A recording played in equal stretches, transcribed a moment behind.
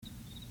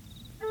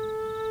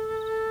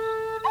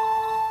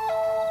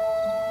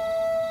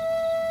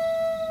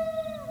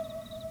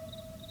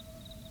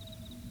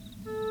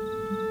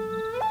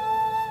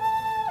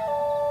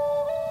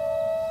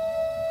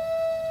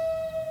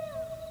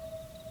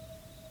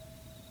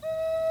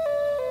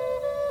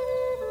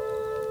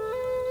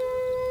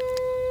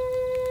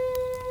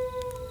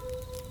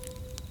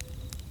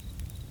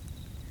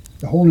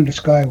The hole in the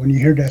sky. When you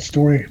hear that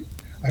story,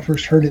 I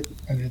first heard it,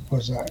 and it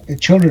was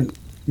children.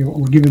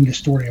 Were given the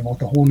story about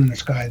the hole in the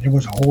sky. There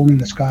was a hole in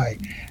the sky,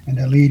 and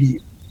the lady,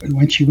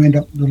 when she went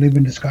up to live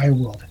in the sky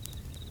world,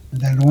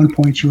 and then at one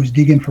point she was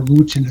digging for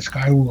roots in the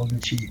sky world,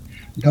 and she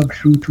dug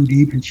through too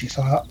deep, and she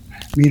saw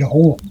made a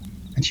hole,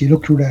 and she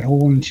looked through that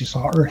hole and she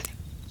saw Earth,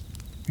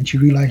 and she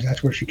realized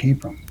that's where she came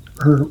from.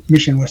 Her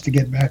mission was to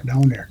get back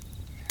down there.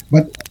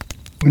 But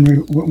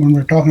when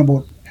we're talking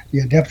about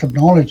the depth of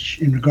knowledge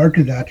in regard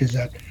to that, is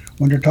that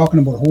when they're talking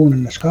about hole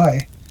in the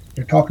sky,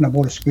 they're talking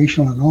about a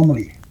spatial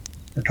anomaly.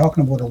 They're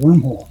talking about a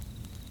wormhole.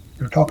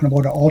 They're talking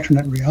about an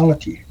alternate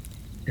reality.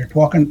 They're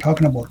talking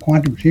about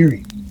quantum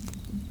theory.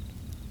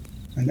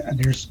 And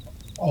there's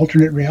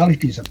alternate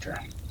realities up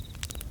there.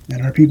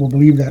 And our people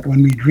believe that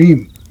when we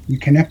dream, we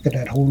connect to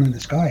that hole in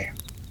the sky.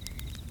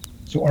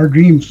 So our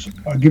dreams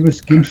give us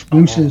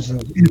glimpses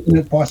of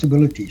infinite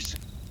possibilities.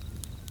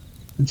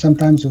 And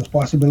sometimes those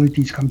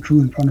possibilities come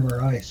true in front of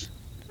our eyes.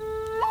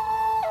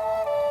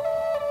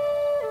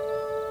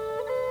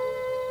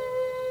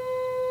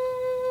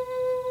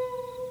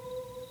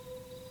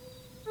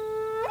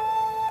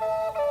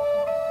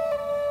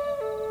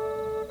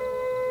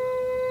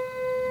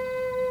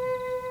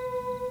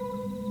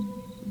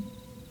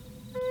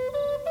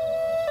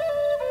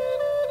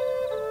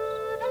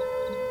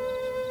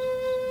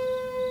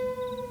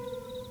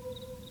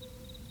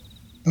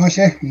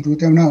 Ashe, do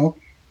them now.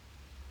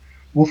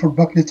 Wilfred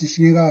Buck net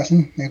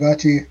Shnigasen,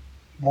 Negati,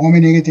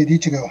 Bominigate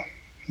Dichigo,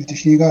 net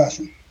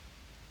Shnigasen.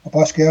 A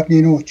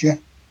Pascaki noche,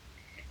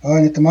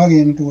 net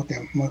Magian do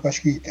them,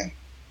 Mokaskiten.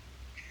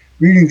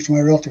 Greetings to my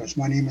relatives.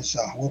 My name is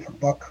Wilfred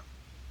Buck,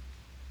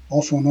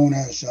 also known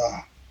as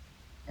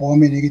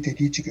Bominigate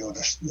Dichigo,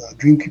 the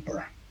Dream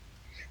Keeper.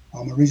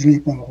 I'm originally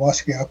from the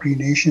Waskia Cree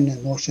Nation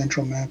in north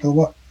central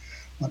Manitoba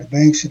on the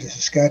banks of the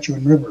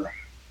Saskatchewan River.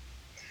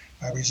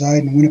 I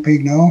reside in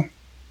Winnipeg now.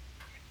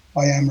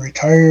 I am a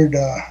retired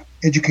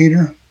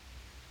educator.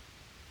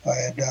 I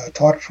had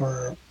taught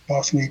for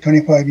approximately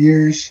 25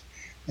 years,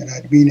 and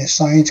I'd been a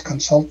science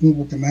consultant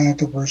with the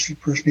Manitoba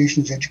First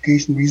Nations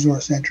Education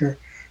Resource Center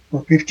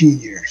for 15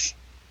 years.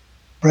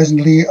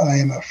 Presently, I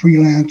am a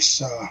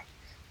freelance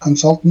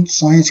consultant,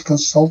 science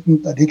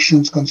consultant,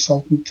 addictions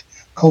consultant,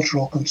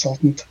 cultural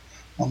consultant.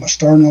 I'm a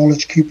Star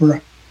Knowledge Keeper.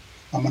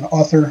 I'm an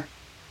author.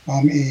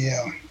 I'm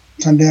a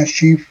Sundance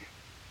Chief.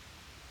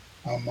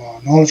 I'm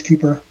a Knowledge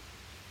Keeper.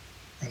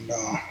 And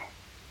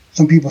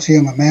some people say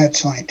I'm a mad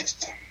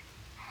scientist.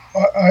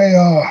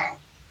 I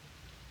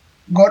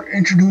got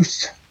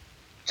introduced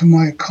to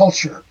my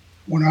culture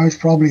when I was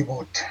probably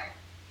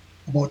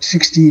about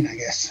 16, I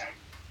guess.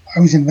 I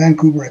was in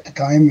Vancouver at the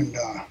time, and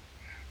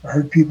I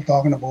heard people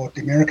talking about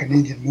the American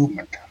Indian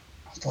movement.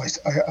 So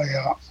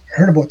I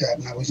heard about that,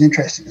 and I was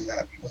interested in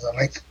that because I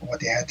liked what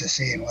they had to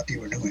say and what they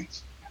were doing.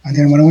 And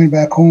then when I went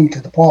back home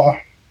to the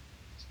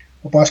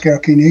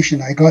Opaskar Cree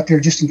Nation, I got there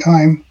just in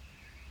time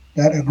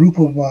that a group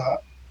of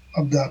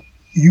the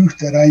youth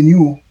that I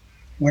knew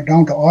went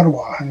down to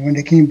Ottawa, and when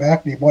they came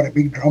back, they bought a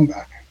big drum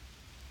back.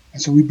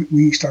 And so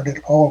we started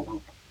a call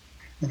group.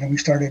 And then we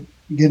started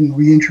getting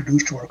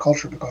reintroduced to our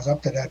culture, because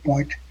up to that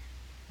point,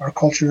 our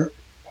culture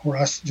for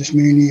us just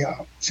mainly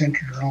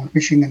centered around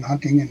fishing and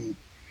hunting and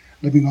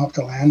living off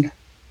the land.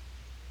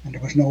 And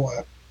there was no,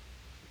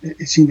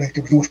 it seemed like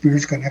there was no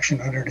spiritual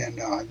connection other than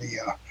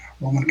the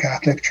Roman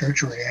Catholic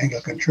Church or the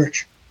Anglican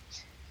Church.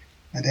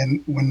 And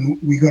then when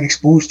we got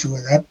exposed to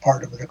that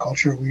part of the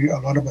culture, a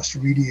lot of us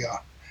really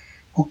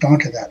hooked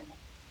onto that,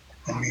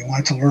 and we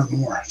wanted to learn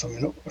more. So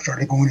we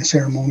started going to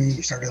ceremony,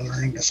 we started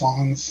learning the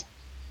songs,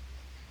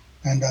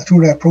 and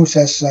through that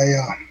process,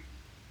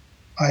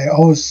 I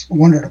always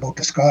wondered about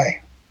the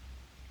sky.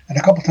 And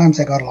a couple times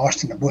I got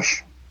lost in the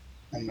bush,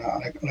 and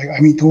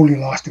totally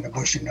lost in the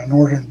bush in the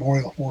northern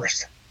boreal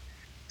forest.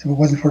 If it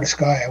wasn't for the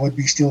sky, I would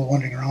be still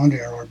wandering around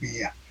there, or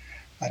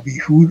I'd be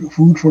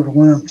food for the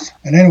worms.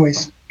 And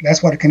anyways,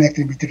 that's what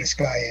connected me to the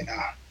sky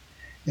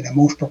in a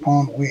most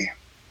profound way.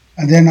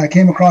 And then I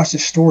came across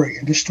this story,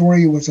 and this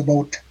story was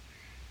about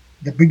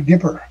the Big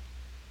Dipper.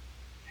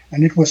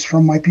 And it was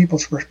from my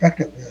people's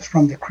perspective. It was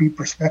from the Cree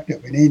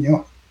perspective in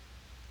Ininiw.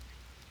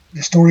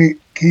 The story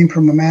came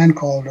from a man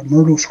called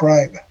Murdo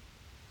Scribe,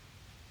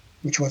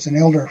 which was an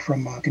elder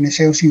from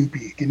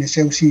Ininiw.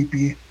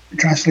 Ininiw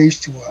translates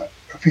to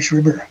a fish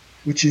river,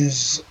 which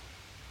is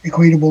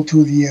equatable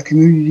to the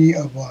community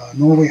of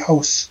Norway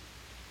House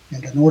in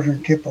the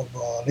northern tip of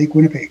Lake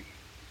Winnipeg.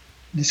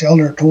 This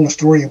elder told a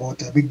story about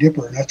the Big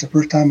Dipper, and that's the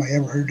first time I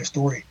ever heard a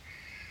story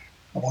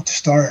about the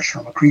stars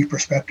from a Cree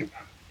perspective,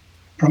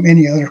 from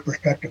any other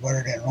perspective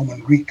other than Roman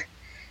Greek.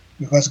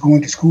 Because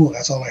going to school,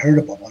 that's all I heard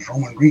about was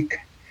Roman Greek.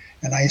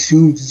 And I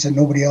assumed, since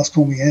nobody else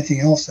told me anything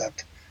else,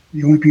 that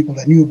the only people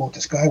that knew about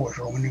the sky was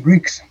Roman and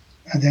Greeks.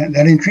 And then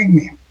that intrigued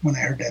me when I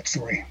heard that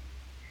story.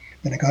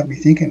 Then it got me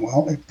thinking,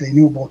 well, if they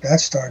knew about that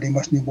star, they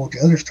must know about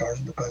the other stars,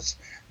 because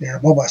they're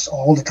above us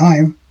all the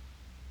time.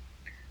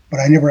 But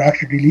I never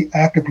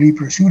actively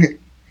pursued it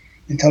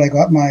until I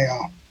got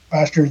my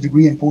bachelor's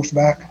degree and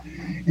post-bac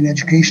in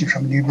education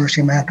from the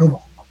University of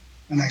Manitoba.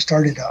 And I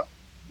started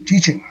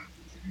teaching.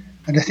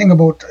 And the thing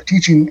about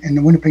teaching in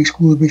the Winnipeg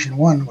School Division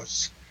 1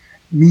 was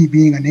me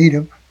being a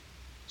native.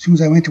 As soon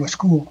as I went to a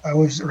school, I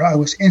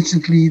was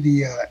instantly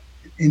the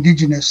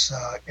Indigenous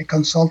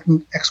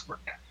consultant expert.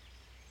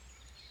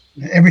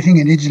 Everything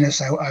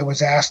Indigenous, I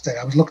was asked that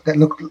I was looked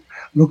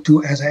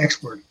to as an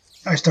expert.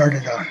 I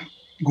started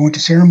going to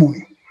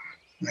ceremony,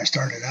 and I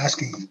started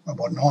asking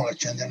about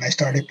knowledge, and then I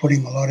started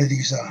putting a lot of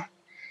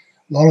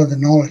the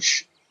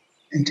knowledge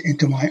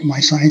into my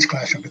science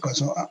classroom,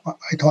 because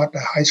I taught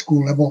at high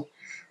school level,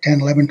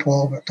 10, 11,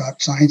 12. I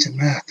taught science and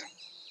math,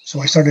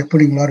 so I started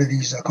putting a lot of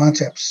these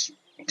concepts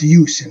to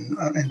use in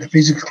the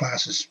physics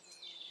classes,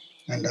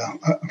 and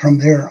from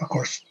there, of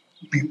course,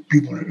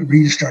 people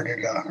really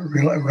started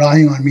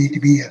relying on me to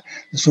be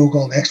the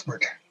so-called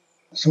expert.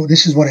 So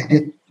this is what I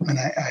did, and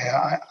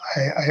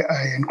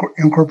I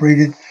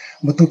incorporated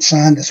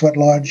Matutsan, the sweat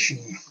lodge,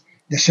 and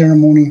the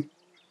ceremony,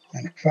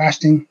 and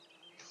fasting,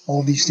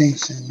 all these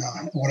things in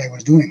what I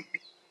was doing.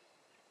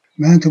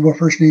 Manitoba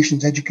First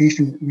Nations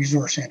Education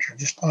Resource Center,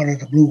 just out of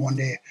the blue one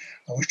day,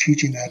 I was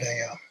teaching at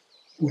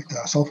with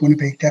South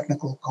Winnipeg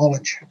Technical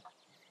College.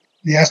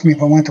 They asked me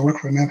if I wanted to work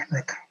for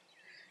Memphis.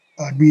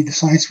 I'd be the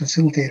science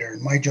facilitator,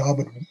 and my job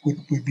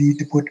would be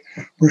to put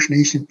First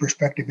Nation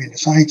perspective into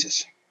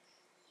sciences.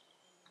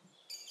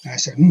 And I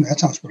said, that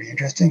sounds pretty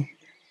interesting.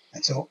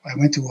 And so I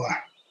went to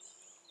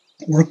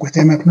work with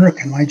them at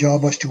NERC, and my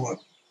job was to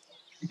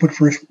put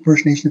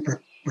First Nation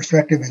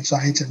perspective in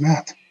science and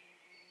math.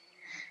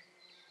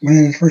 One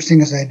of the first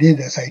things I did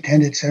is I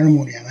attended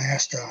ceremony, and I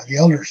asked the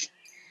elders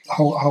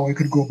how I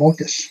could go about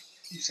this.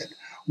 He said,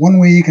 one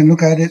way you can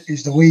look at it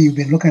is the way you've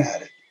been looking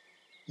at it.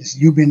 Is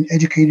you've been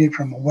educated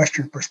from a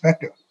Western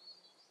perspective.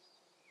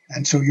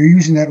 And so you're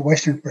using that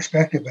Western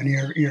perspective, and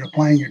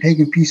you're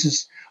taking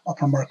pieces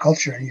from our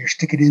culture, and you're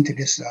sticking it into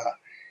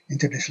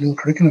this little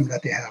curriculum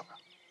that they have.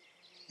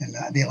 And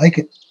they like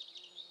it.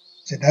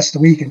 So that's the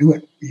way you can do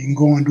it. You can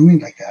go on doing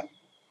it like that.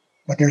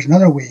 But there's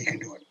another way you can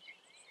do it.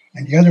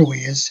 And the other way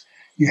is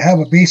you have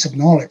a base of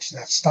knowledge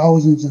that's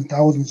thousands and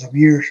thousands of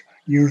years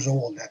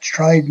old, that's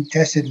tried and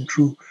tested and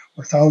true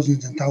for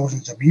thousands and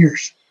thousands of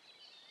years.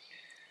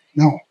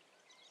 Now,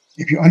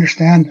 if you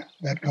understand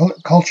that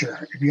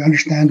culture, if you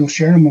understand those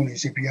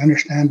ceremonies, if you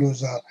understand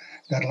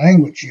that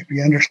language, if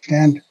you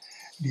understand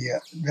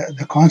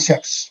the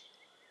concepts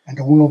and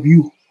the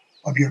worldview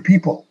of your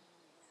people,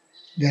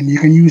 then you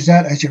can use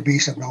that as your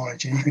base of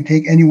knowledge, and you can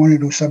take any one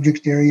of those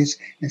subject areas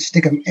and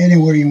stick them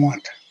anywhere you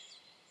want.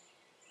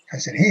 I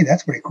said, hey,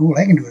 that's pretty cool.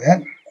 I can do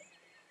that.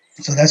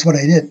 So that's what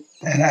I did.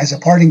 And as a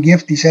parting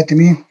gift, he said to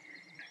me,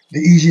 the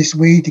easiest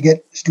way to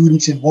get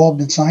students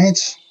involved in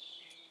science,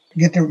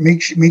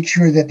 make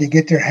sure that they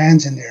get their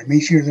hands in there,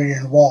 make sure they're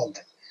involved,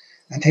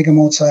 and take them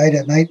outside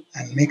at night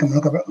and make them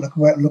look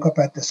up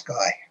at the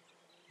sky.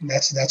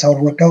 That's how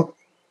it worked out.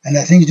 And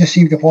things just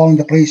seemed to fall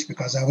into place,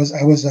 because I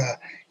was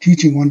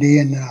teaching one day,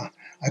 and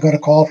I got a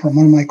call from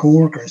one of my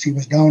coworkers. He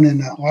was down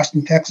in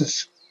Austin,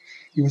 Texas.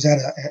 He was at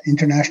an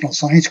international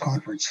science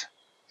conference,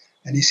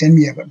 and he sent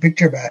me a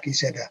picture back. He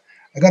said,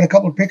 I got a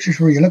couple of pictures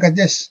for you. Look at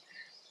this.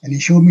 And he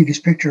showed me this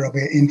picture of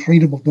an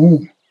inflatable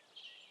dome.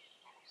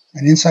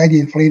 And inside the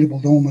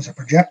inflatable dome was a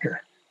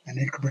projector, and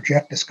it could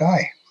project the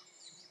sky.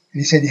 And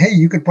he said, hey,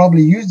 you could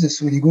probably use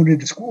this when you go to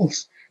the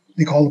schools.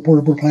 They call it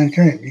portable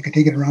planetarium. You could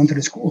take it around to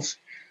the schools,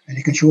 and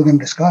you can show them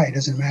the sky. It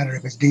doesn't matter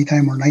if it's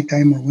daytime or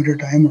nighttime or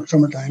wintertime or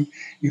summertime.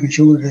 You can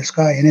show them the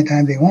sky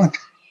anytime they want.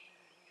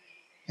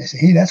 I said,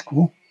 hey, that's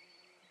cool.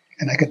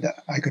 And I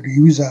could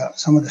use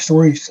some of the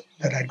stories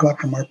that I'd got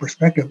from our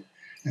perspective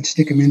and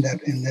stick them in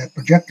that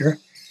projector,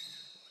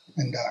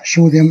 and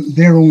show them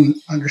their own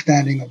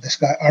understanding of the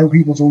sky, our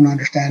people's own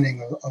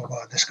understanding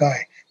of the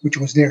sky, which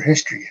was their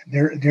history,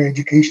 their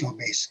educational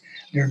base,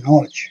 their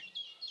knowledge,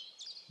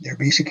 their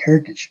basic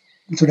heritage.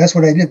 And so that's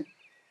what I did.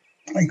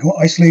 I go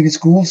isolated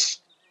schools,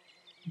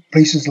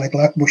 places like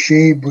Lac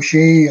Boucher,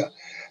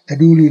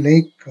 Tadouli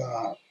Lake,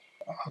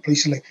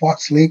 places like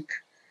Fox Lake.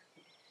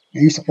 I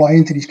used to fly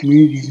into these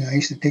communities, and I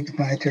used to take the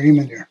planetarium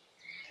in there,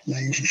 and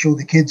I used to show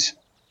the kids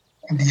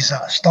these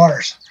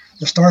stars,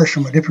 the stars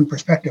from a different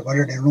perspective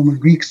other than Roman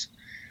Greeks,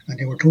 and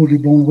they were totally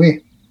blown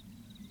away.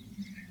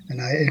 And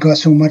it got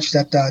so much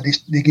that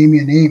they gave me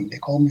a name. They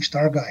called me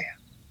Star Guy.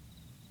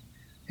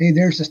 Hey,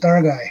 there's the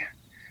Star Guy.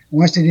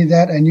 Once they did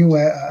that, I knew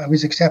I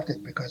was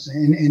accepted, because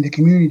in the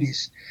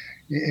communities,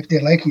 if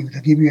they like you,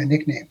 they'll give you a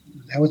nickname.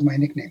 That was my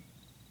nickname.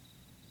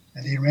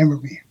 And they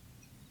remembered me.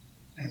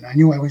 And I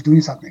knew I was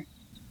doing something.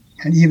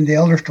 And even the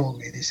elders told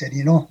me, they said,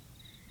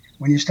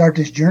 when you start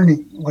this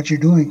journey, what you're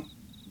doing,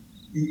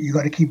 you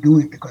got to keep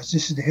doing, because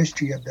this is the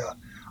history of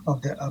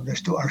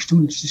our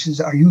students. This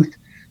is our youth.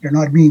 They're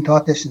not being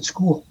taught this in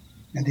school,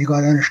 and they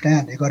got to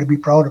understand. They got to be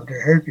proud of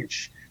their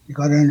heritage. They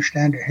got to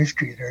understand their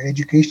history, their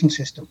educational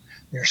system,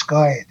 their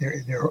sky,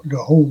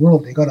 their whole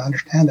world. They got to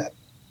understand that.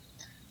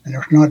 And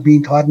if it's not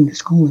being taught in the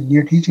school and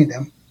you're teaching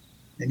them,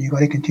 then you got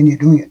to continue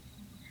doing it.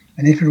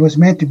 And if it was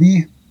meant to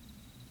be,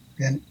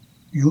 then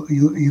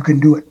you can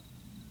do it.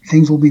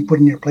 Things will be put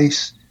in your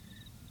place.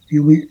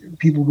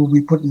 People will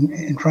be put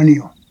in front of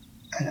you,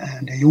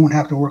 and you won't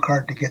have to work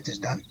hard to get this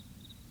done.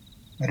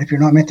 But if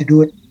you're not meant to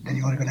do it, then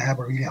you're going to have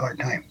a really hard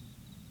time.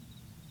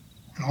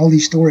 And all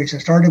these stories, I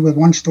started with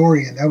one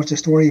story, and that was the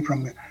story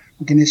from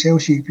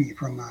Ininiw,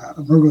 from a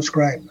Murdo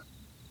scribe.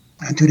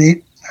 And to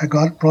date, I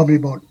got probably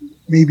about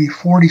maybe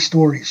 40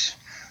 stories,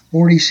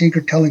 40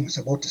 sacred tellings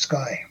about the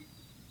sky.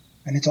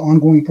 And it's an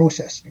ongoing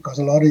process, because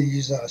a lot of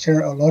these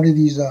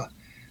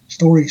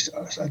stories,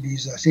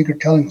 these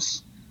sacred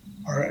tellings,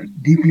 are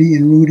deeply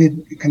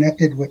enrooted,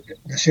 connected with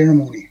the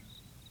ceremony.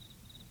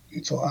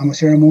 And so I'm a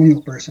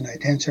ceremonial person. I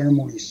attend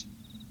ceremonies,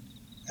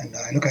 and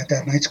I look at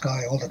that night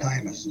sky all the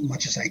time as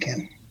much as I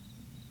can.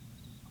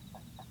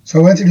 So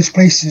I went to this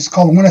place. It's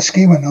called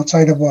Kokominakasis,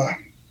 outside of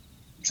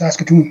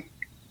Saskatoon.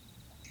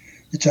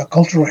 It's a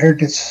cultural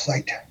heritage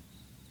site,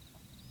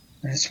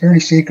 and it's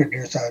fairly sacred.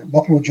 There's a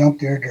buffalo jump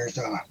there. There's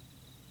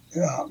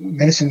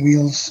medicine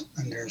wheels,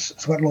 and there's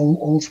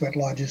old sweat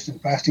lodges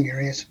and fasting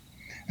areas.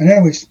 And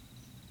anyways,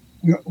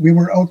 we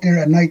were out there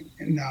at night,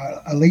 in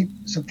a late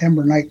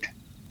September night,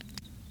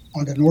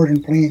 on the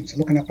northern plains,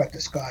 looking up at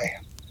the sky,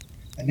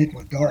 and it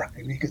was dark,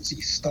 and we could see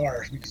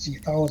stars. We could see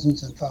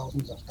thousands and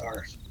thousands of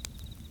stars.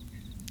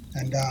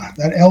 And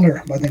that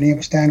elder by the name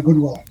of Stan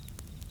Goodwill,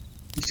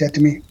 he said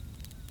to me,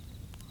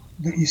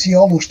 "You see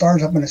all those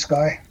stars up in the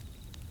sky?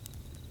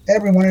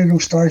 Every one of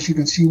those stars you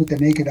can see with the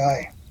naked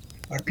eye.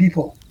 Our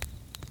people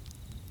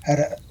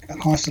had a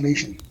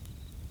constellation.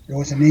 There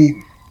was a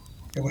name.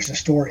 There was a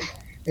story.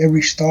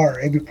 Every star,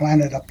 every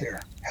planet up there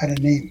had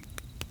a name.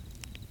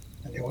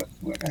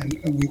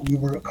 And we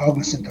were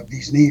cognizant of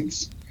these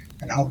names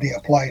and how they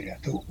applied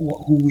to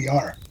who we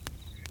are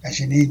as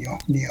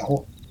Ininiw,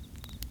 Niaho,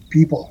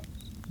 people,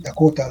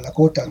 Dakota,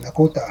 Lakota,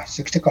 Nakota,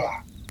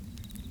 Siksika,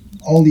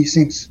 all these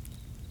things.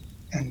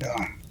 And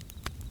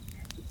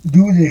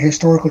due to the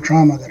historical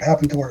trauma that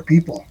happened to our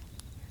people,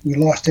 we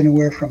lost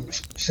anywhere from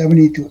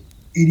 70 to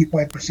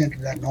 85%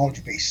 of that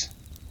knowledge base.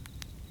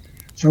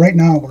 So right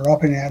now we're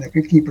operating at a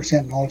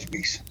 15% knowledge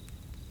base.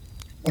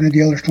 One of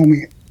the elders told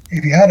me,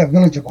 if you had a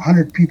village of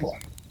 100 people,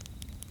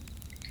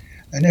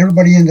 and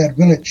everybody in that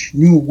village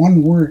knew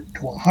one word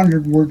to a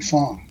 100-word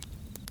song,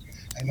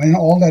 and when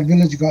all that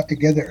village got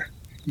together,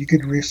 you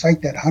could recite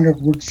that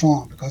 100-word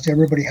song because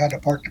everybody had a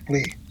part to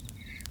play.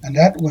 And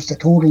that was the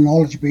total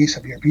knowledge base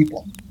of your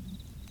people,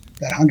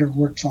 that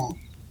 100-word song.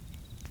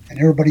 And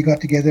everybody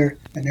got together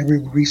and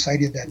everybody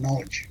recited that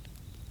knowledge.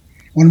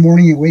 One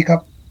morning you wake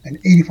up and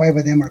 85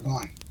 of them are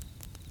gone.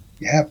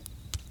 You have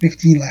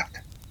 15 left.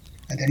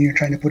 And then you're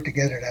trying to put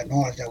together that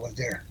knowledge that was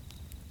there.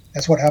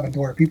 That's what happened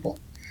to our people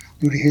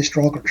due to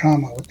historical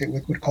trauma,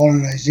 with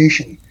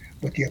colonization,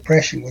 with the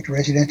oppression, with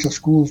residential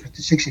schools, with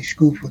the 60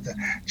 schools, with the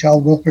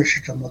child welfare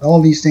system, with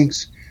all these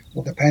things,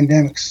 with the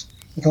pandemics,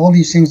 with all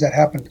these things that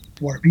happened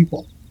to our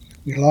people.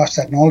 We lost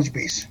that knowledge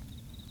base.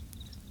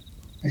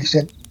 And he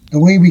said, the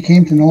way we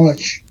came to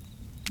knowledge,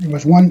 there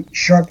was one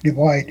sharp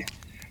divide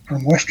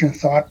from Western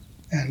thought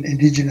and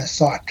Indigenous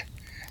thought,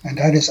 and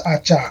that is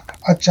Achak.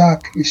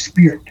 Achak is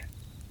spirit.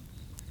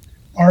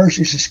 Ours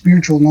is a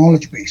spiritual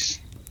knowledge base.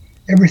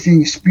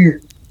 Everything is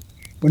spirit.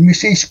 When we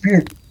say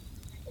spirit,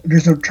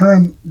 there's a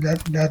term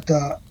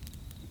that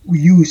we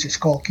use. It's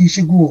called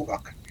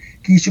Kisiguugak.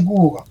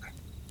 Kisiguugak.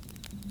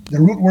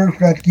 The root word for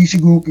that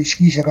Kisiguug is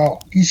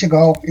Kisagao.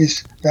 Kisagao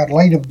is that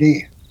light of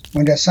day.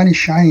 When that sun is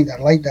shining,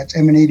 that light that's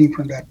emanating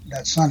from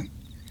that sun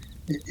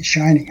is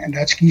shining, and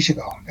that's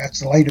Kisagao. That's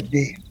the light of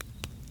day.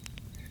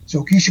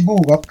 So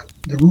Kisiguugak,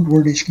 the root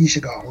word is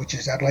Kisagao, which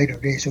is that light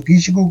of day. So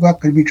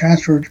Kisiguugak can be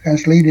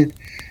translated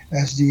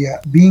as the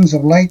beings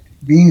of light,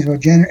 beings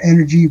of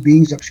energy,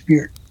 beings of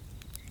spirit.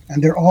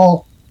 And they're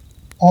all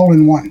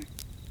in one.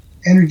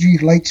 Energy,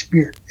 light,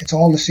 spirit. It's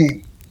all the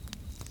same.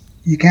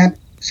 You can't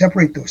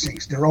separate those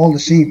things. They're all the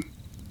same.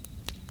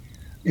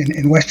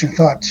 In Western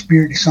thought,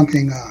 spirit is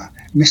something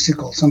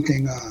mystical,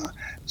 something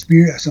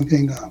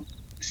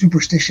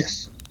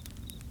superstitious.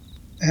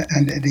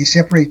 And they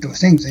separate those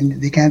things,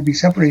 and they can't be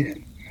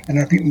separated. And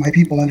my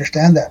people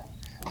understand that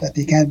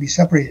they can't be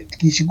separated.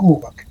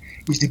 Kisiguugak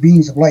is the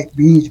beings of light,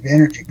 beings of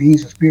energy,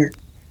 beings of spirit.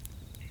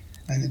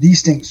 And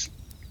these things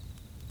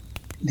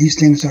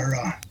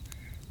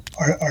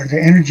are the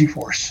energy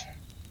force,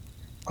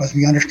 because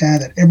we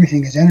understand that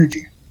everything is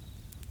energy.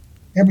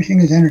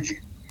 Everything is energy.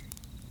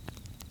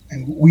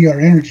 And we are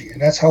energy,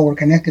 and that's how we're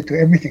connected to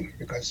everything,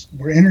 because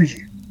we're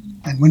energy.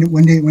 And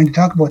when they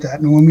talk about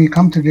that, and when we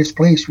come to this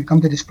place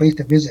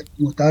to visit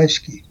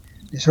Mutaiski,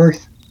 this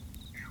earth.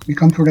 We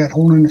come through that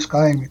hole in the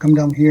sky, and we come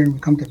down here, and we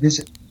come to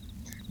visit.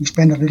 We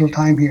spend a little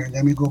time here, and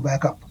then we go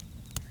back up.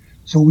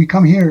 So we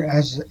come here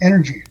as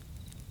energy,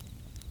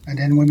 and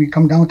then when we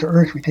come down to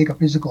earth, we take a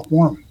physical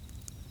form.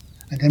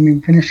 And then when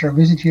we finish our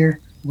visit here,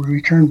 we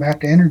return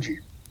back to energy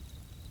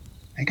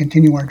and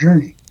continue our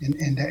journey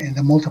in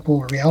the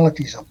multiple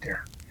realities up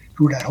there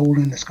through that hole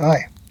in the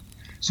sky.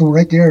 So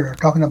right there, they're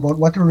talking about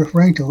what they're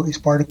referring to is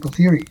particle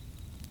theory.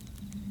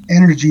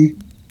 Energy,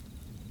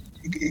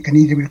 it can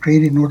neither be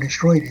created nor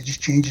destroyed. It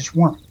just changes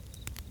form.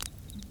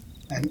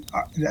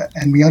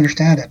 And we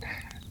understand that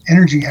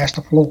energy has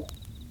to flow.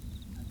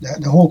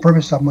 The whole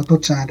purpose of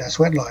Matutsa and the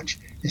Sweat Lodge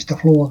is the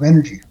flow of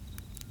energy.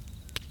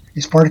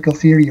 is particle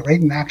theory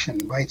right in action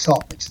by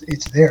itself.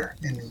 It's there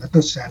in the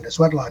Matus and the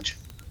Sweat Lodge.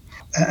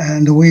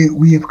 And the way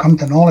we have come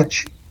to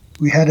knowledge,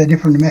 we had a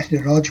different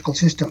methodological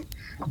system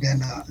than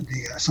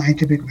the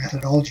scientific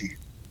methodology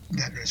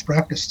that is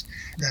practiced.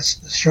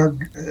 That's sharp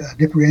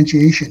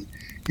differentiation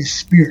is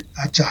spirit,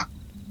 atsak.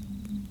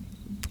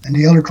 And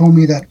the elder told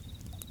me that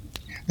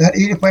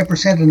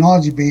 85% of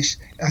knowledge base,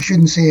 I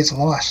shouldn't say it's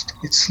lost,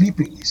 it's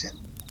sleeping, he said.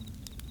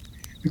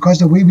 Because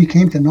the way we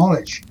came to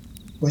knowledge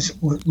was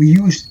we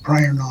used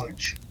prior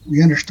knowledge.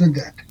 We understood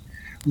that.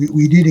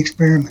 We did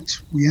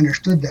experiments. We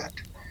understood that.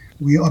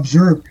 We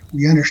observed.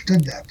 We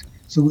understood that.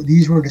 So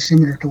these were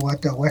similar to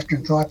what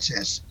Western thought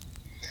says.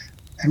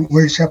 And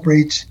where it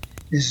separates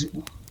is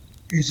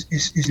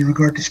in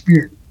regard to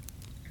spirit.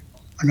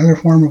 Another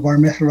form of our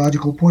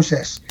methodological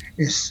process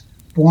is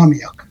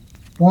Puamiak.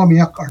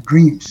 Puamiak are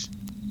dreams.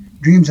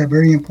 Dreams are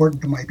very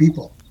important to my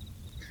people.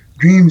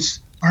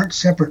 Dreams aren't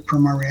separate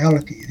from our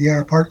reality. They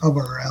are a part of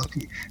our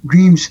reality.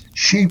 Dreams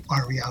shape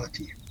our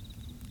reality.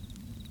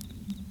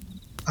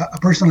 A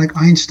person like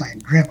Einstein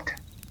dreamt,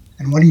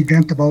 and what he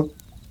dreamt about,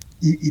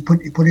 he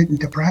put it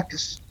into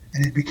practice,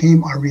 and it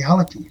became our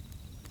reality.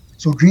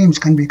 So dreams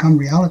can become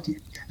reality.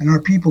 And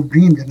our people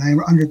dreamed, and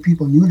 900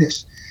 people knew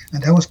this,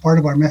 and that was part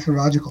of our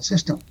methodological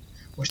system,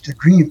 was to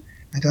dream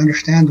and to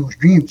understand those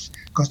dreams,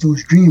 because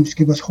those dreams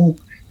give us hope,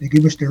 they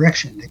give us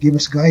direction, they give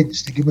us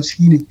guidance, they give us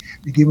healing,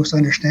 they give us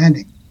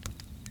understanding.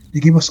 They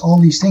give us all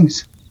these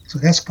things. So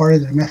that's part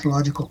of the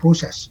methodological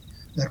process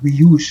that we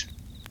use.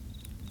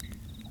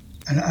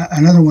 And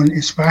another one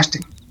is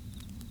fasting.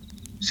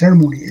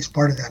 Ceremony is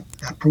part of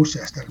that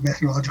process, that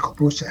methodological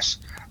process.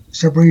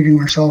 Separating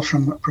ourselves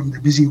from the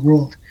busy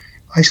world,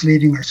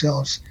 isolating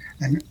ourselves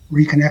and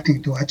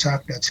reconnecting to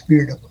Atsak, that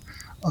spirit of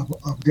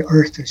the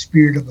earth, the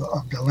spirit of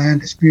the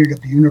land, the spirit of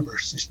the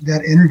universe,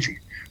 that energy,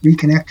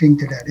 reconnecting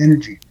to that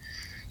energy.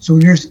 So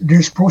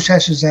there's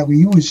processes that we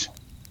use.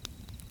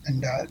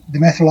 And the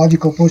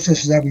methodological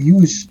processes that we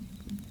use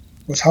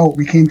was how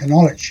we came to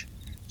knowledge.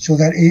 So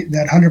that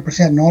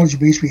 100% knowledge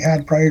base we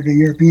had prior to the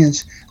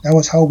Europeans, that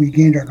was how we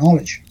gained our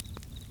knowledge.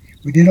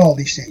 We did all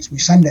these things. We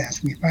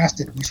sundanced, we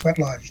fasted, we sweat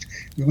lodged,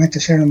 we went to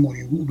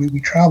ceremony, we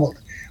traveled,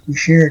 we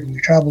shared, and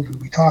we traveled,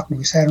 and we talked, and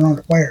we sat around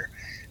the fire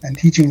and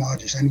teaching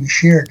lodges, and we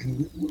shared,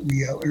 and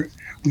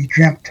we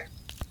dreamt,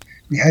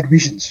 we had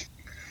visions.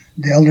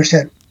 The elder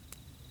said,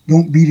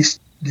 don't be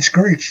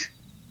discouraged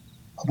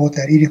about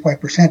that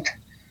 85%.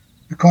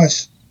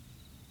 Because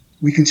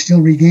we can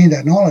still regain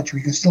that knowledge,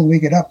 we can still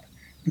wake it up.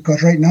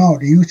 Because right now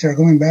the youth are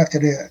going back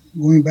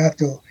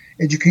to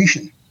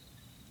education.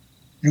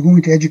 They're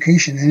going to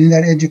education, and in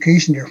that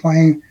education they're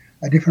finding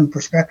a different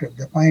perspective.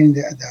 They're finding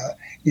the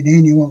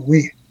Ininiw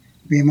way.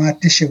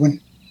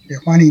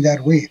 They're finding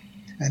that way,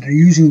 and they're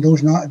using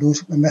those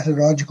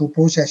methodological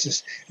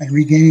processes and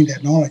regaining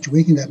that knowledge,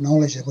 waking that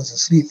knowledge that was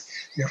asleep.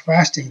 They're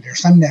fasting, they're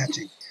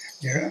sundancing,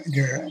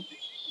 they're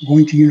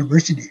going to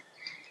university.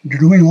 They're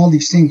doing all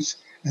these things,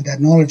 and that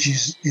knowledge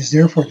is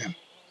there for them.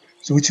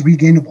 So it's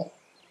regainable.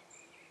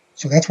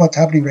 So that's what's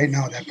happening right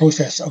now, that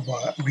process of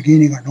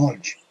regaining our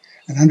knowledge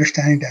and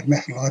understanding that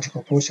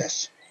methodological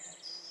process.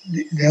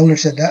 The elder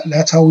said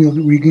that's how we'll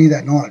regain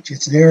that knowledge.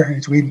 It's there and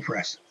it's waiting for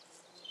us.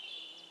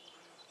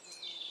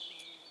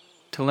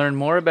 To learn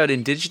more about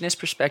Indigenous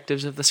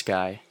perspectives of the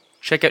sky,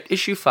 check out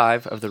issue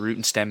 5 of the Root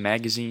and Stem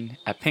magazine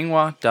at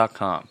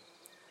pinghua.com.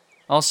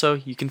 Also,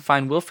 you can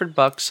find Wilfred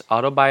Buck's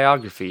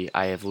autobiography,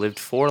 I Have Lived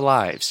 4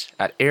 Lives,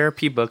 at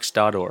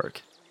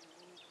arpbooks.org.